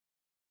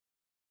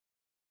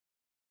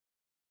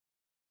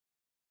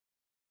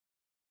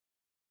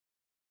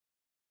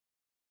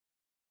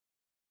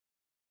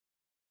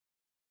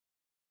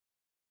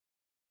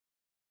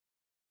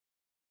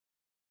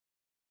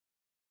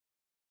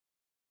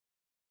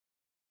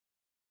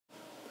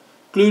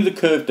Glue the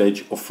curved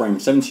edge of frame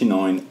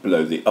 79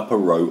 below the upper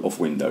row of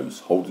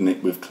windows, holding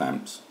it with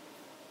clamps.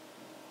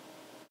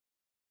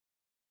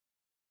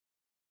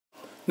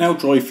 Now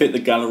dry fit the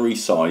gallery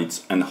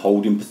sides and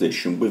hold in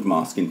position with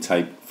masking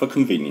tape for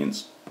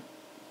convenience.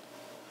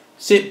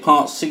 Sit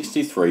part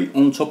 63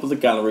 on top of the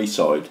gallery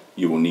side.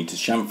 You will need to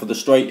chamfer the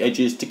straight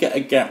edges to get a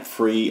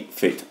gap-free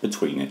fit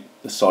between it,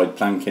 the side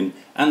planking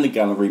and the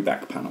gallery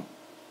back panel.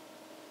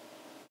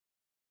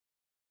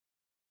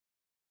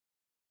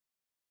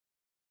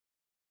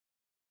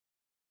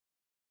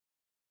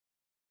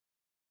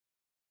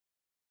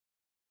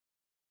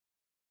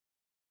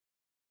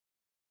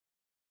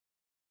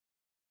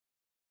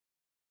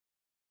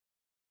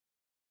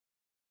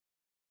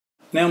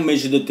 Now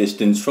measure the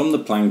distance from the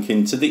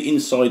planking to the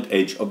inside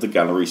edge of the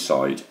gallery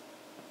side.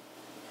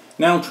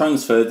 Now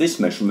transfer this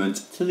measurement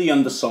to the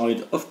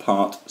underside of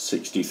part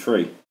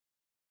 63.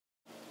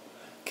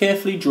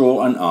 Carefully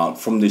draw an arc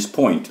from this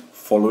point,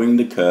 following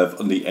the curve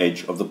on the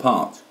edge of the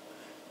part.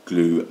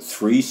 Glue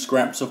 3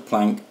 scraps of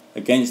plank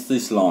against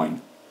this line.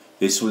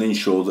 This will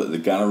ensure that the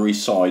gallery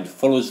side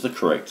follows the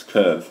correct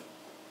curve.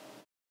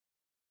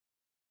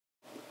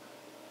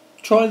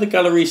 Try the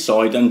gallery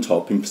side and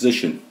top in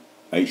position.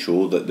 Make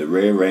sure that the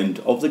rear end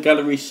of the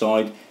gallery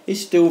side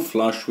is still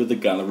flush with the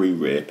gallery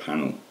rear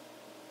panel.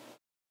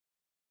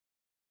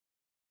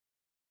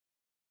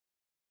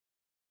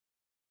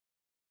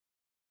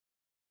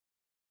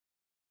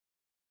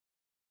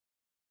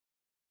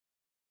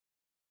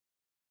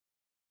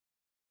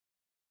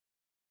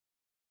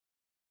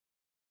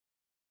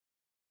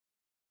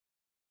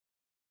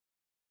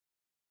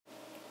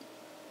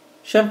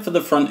 Chamfer the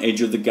front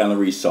edge of the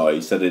gallery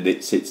side so that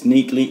it sits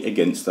neatly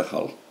against the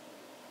hull.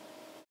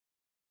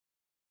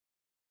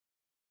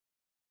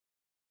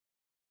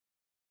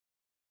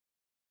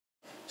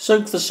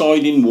 Soak the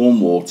side in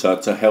warm water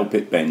to help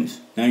it bend.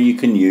 Now you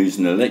can use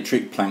an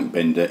electric plank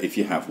bender if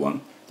you have one.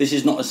 This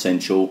is not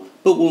essential,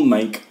 but will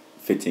make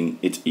fitting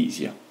it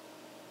easier.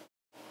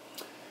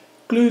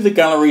 Glue the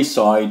gallery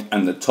side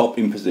and the top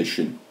in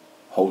position.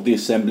 Hold the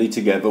assembly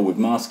together with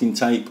masking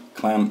tape,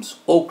 clamps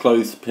or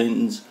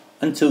clothespins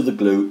until the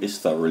glue is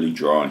thoroughly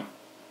dry.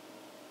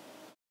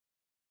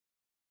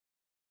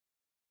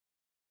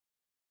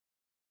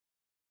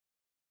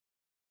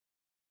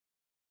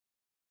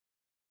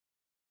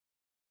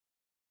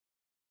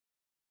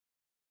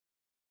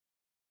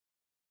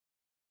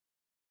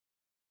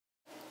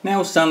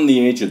 Now sand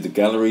the edge of the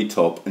gallery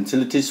top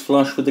until it is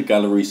flush with the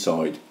gallery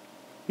side.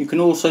 You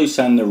can also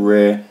sand the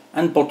rear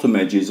and bottom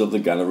edges of the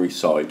gallery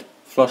side,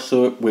 flush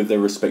with their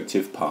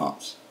respective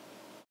parts.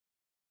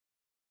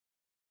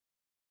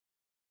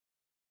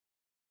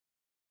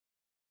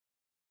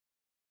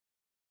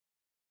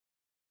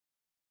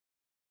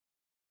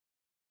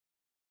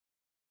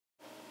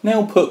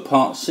 Now put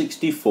part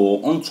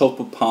 64 on top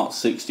of part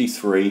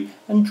 63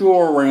 and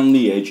draw around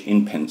the edge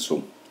in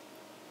pencil.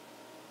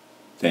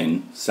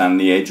 Then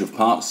sand the edge of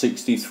part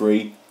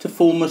 63 to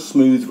form a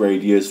smooth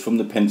radius from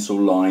the pencil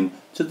line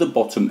to the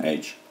bottom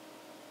edge.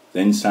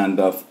 Then sand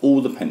off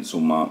all the pencil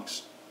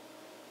marks.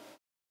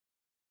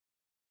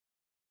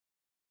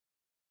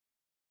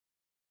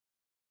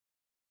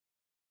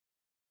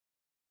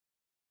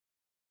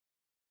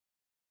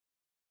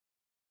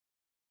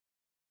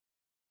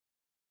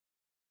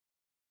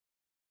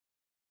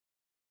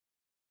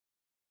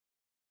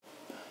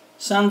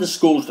 Sand the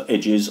scorched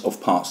edges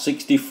of part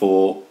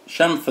 64,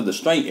 chamfer the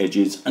straight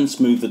edges and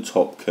smooth the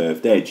top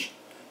curved edge.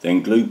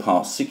 Then glue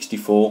part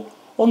 64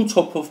 on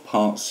top of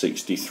part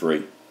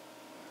 63.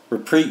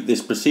 Repeat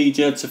this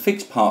procedure to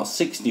fix part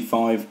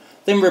 65,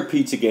 then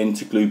repeat again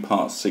to glue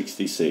part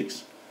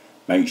 66.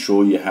 Make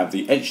sure you have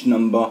the edge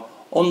number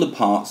on the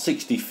part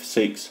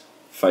 66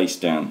 face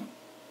down.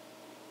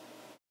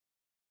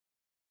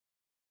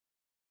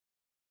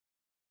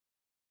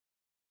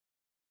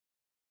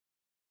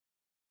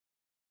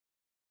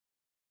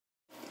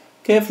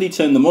 Carefully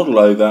turn the model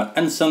over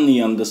and sand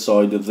the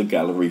underside of the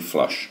gallery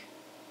flush.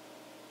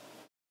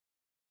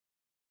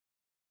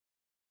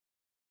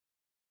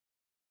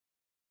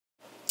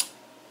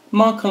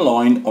 Mark a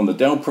line on the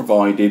dowel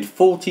provided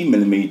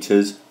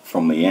 40mm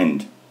from the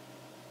end.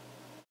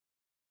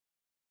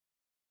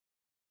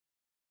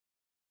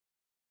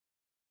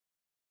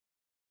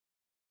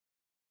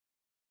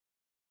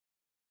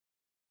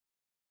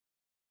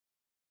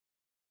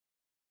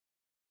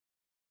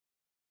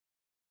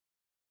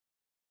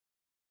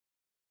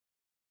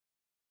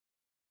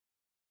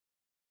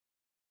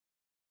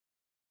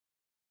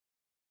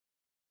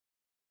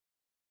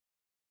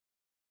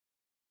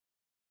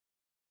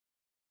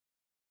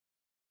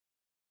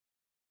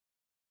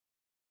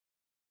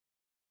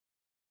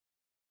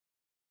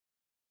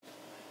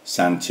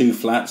 Sand 2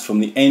 flats from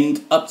the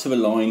end up to the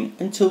line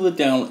until the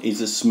dowel is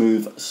a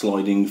smooth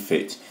sliding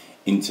fit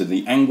into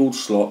the angled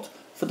slot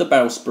for the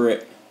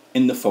bowsprit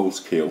in the false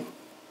keel.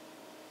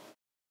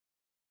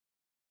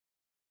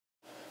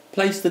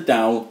 Place the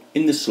dowel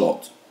in the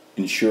slot,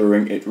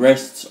 ensuring it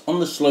rests on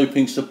the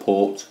sloping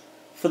support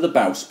for the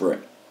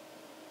bowsprit.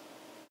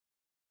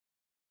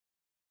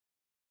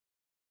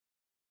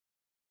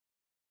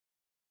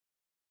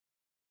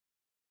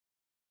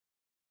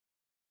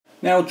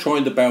 Now try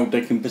the bow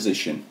deck in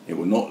position. It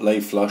will not lay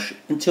flush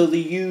until the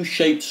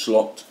U-shaped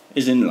slot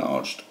is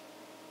enlarged.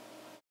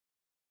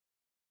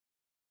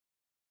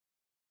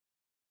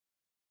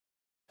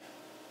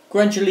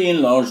 Gradually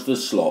enlarge the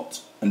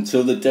slot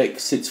until the deck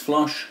sits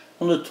flush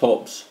on the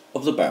tops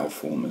of the bow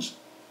formers.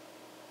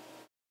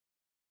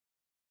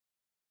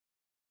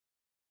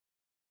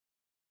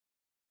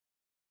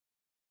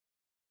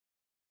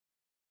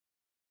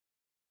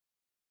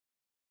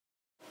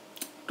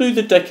 Glue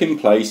the deck in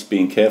place,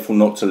 being careful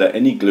not to let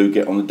any glue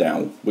get on the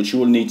dowel, which you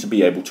will need to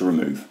be able to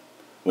remove.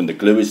 When the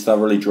glue is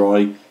thoroughly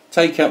dry,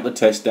 take out the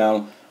test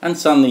dowel and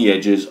sand the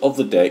edges of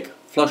the deck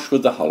flush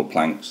with the hull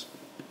planks.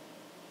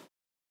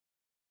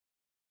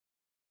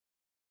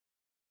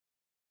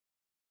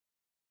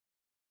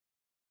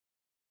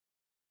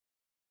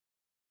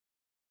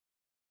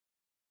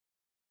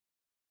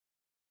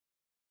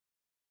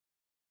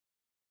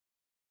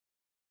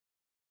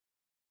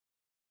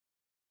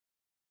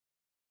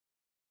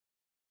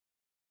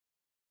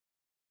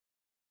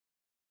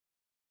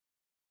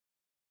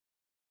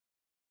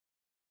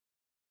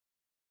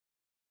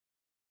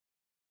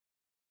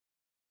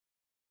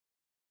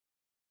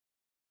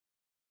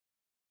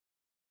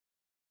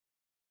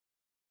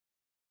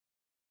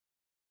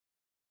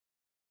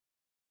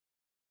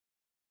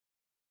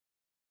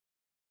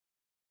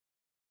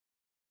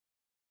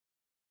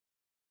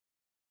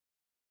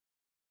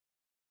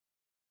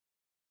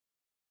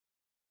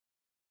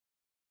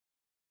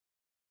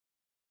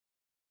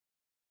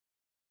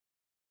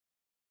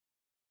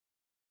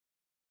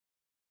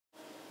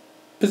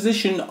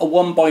 Position a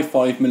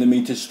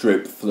 1x5mm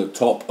strip for the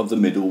top of the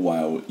middle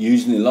whale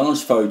using the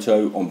enlarged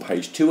photo on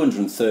page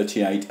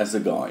 238 as a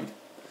guide.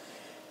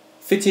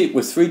 Fit it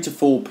with 3 to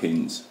 4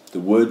 pins. The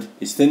wood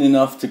is thin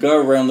enough to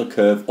go around the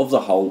curve of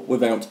the hull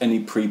without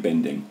any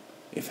pre-bending,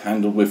 if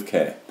handled with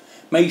care.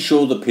 Make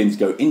sure the pins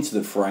go into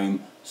the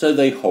frame so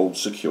they hold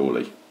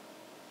securely.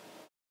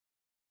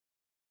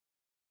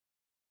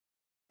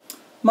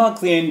 Mark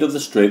the end of the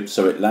strip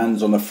so it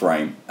lands on the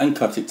frame and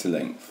cut it to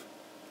length.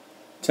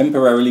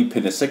 Temporarily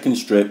pin a second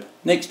strip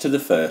next to the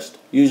first,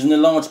 using the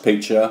large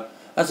picture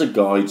as a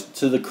guide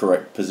to the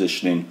correct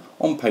positioning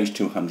on page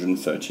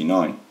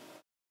 239.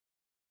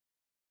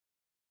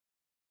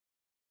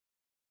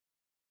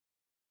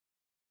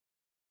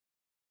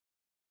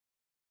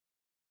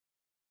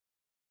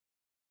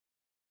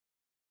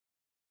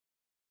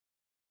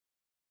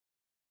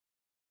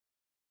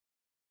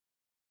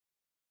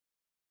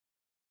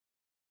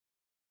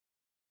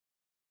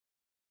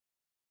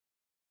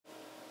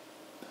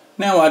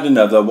 Now add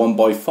another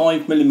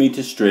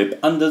 1x5mm strip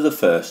under the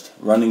first,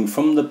 running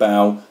from the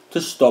bow to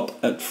stop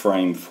at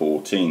frame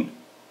 14.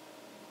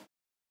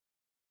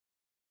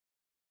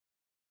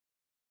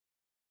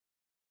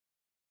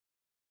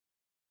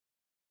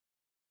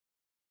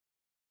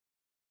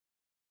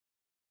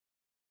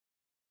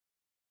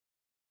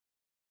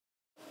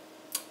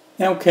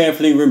 Now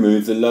carefully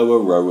remove the lower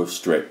row of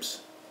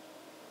strips.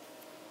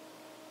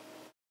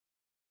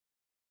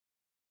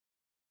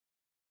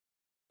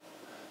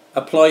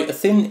 Apply a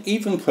thin,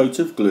 even coat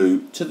of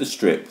glue to the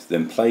strip,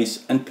 then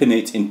place and pin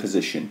it in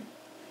position.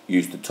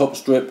 Use the top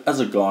strip as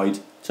a guide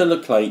to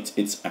locate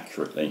it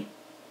accurately.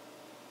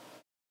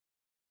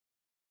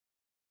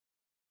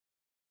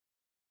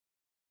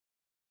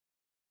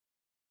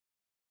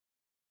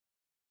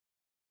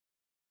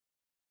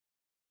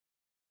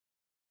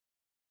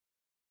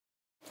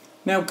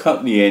 Now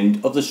cut the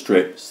end of the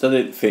strip so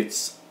that it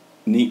fits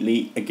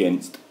neatly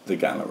against the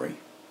gallery.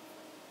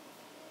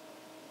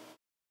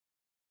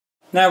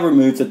 Now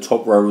remove the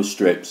top row of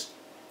strips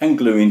and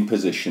glue in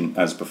position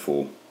as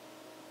before.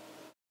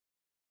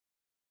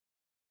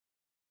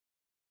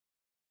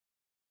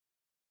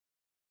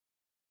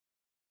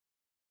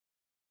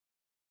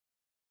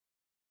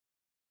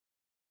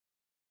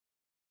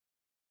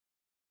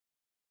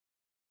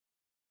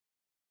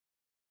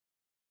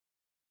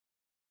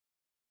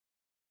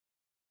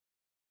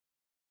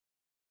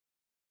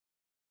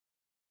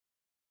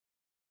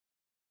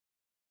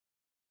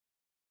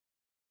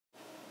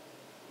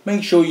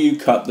 Make sure you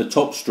cut the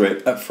top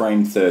strip at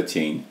frame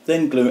 13,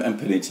 then glue and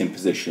pin it in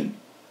position.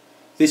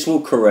 This will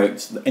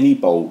correct any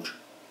bulge.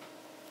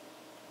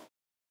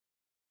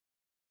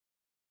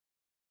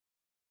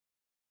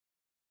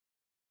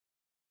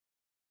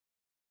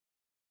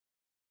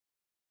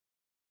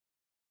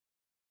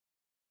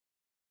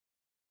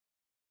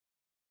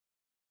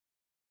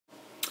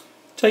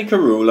 Take a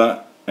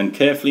ruler and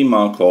carefully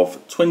mark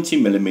off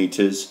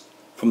 20mm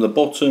from the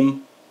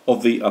bottom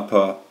of the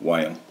upper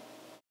whale.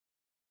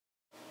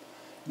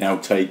 Now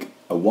take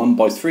a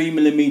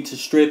 1x3mm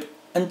strip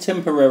and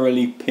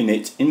temporarily pin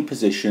it in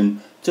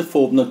position to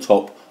form the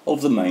top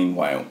of the main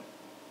whale.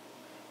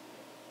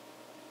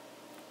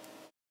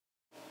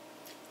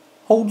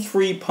 Hold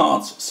 3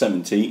 parts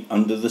 70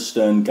 under the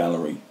stern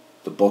gallery.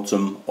 The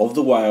bottom of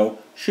the whale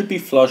should be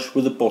flush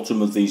with the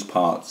bottom of these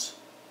parts.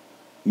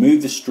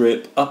 Move the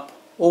strip up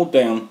or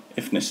down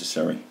if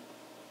necessary.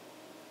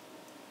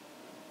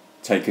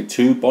 Take a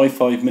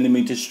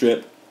 2x5mm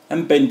strip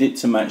and bend it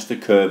to match the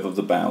curve of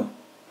the bow.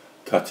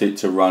 cut it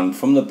to run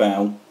from the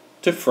bow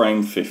to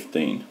frame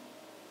 15.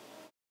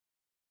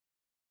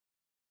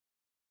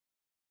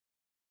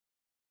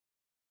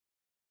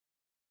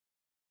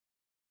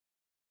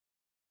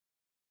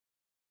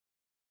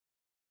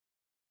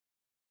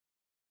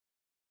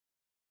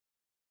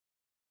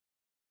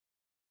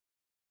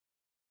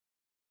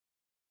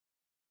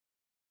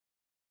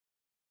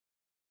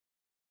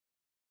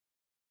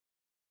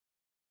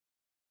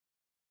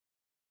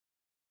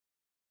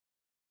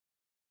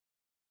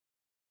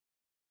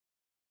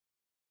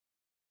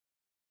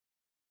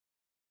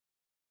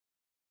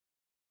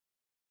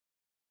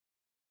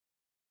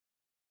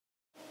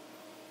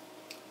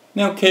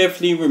 Now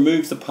carefully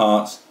remove the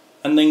parts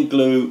and then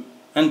glue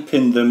and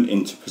pin them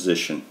into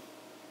position.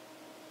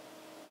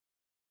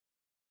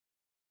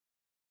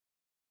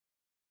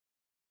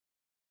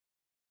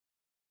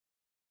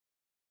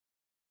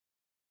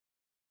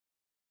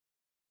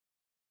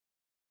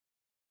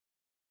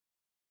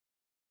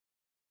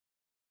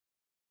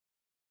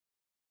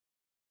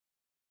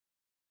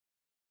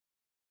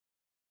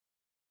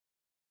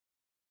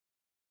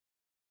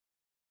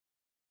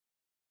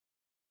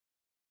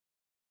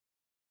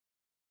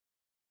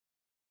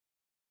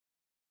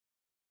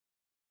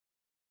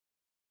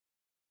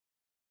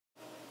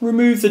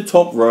 Remove the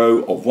top row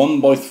of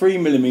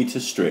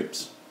 1x3mm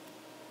strips.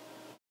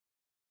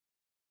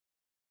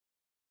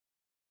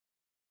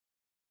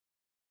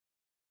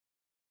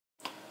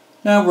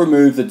 Now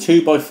remove the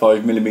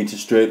 2x5mm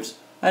strips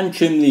and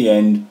trim the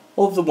end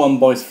of the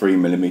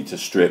 1x3mm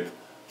strip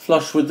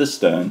flush with the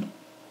stern.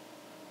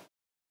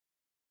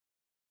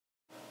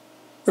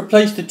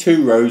 Replace the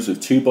two rows of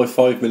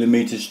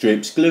 2x5mm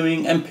strips,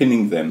 gluing and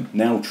pinning them.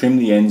 Now trim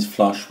the ends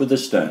flush with the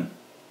stern.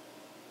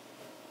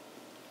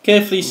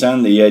 Carefully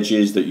sand the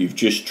edges that you've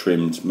just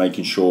trimmed,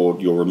 making sure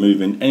you're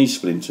removing any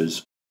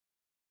splinters.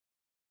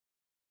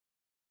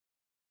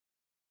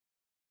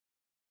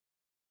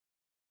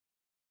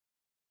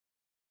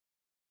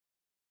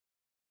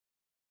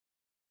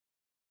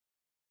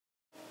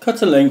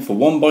 Cut a length of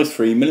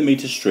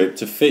 1x3mm strip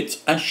to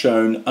fit as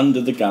shown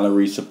under the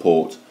gallery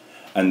support,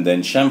 and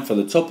then chamfer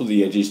the top of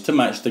the edges to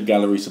match the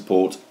gallery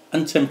support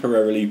and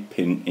temporarily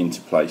pin into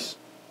place.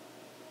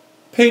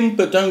 Pin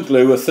but don't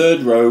glue a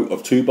third row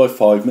of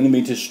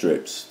 2x5mm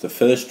strips. The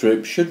first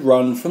strip should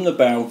run from the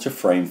bow to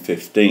frame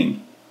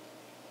 15.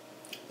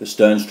 The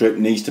stern strip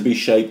needs to be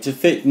shaped to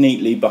fit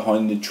neatly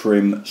behind the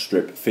trim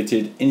strip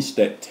fitted in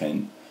step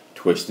 10.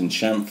 Twist and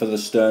chamfer the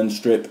stern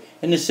strip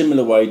in a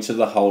similar way to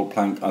the hull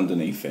plank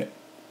underneath it.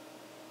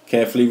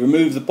 Carefully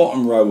remove the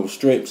bottom row of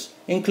strips,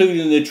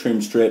 including the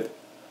trim strip,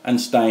 and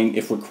stain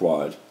if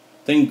required.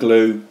 Then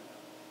glue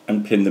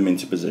and pin them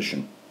into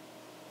position.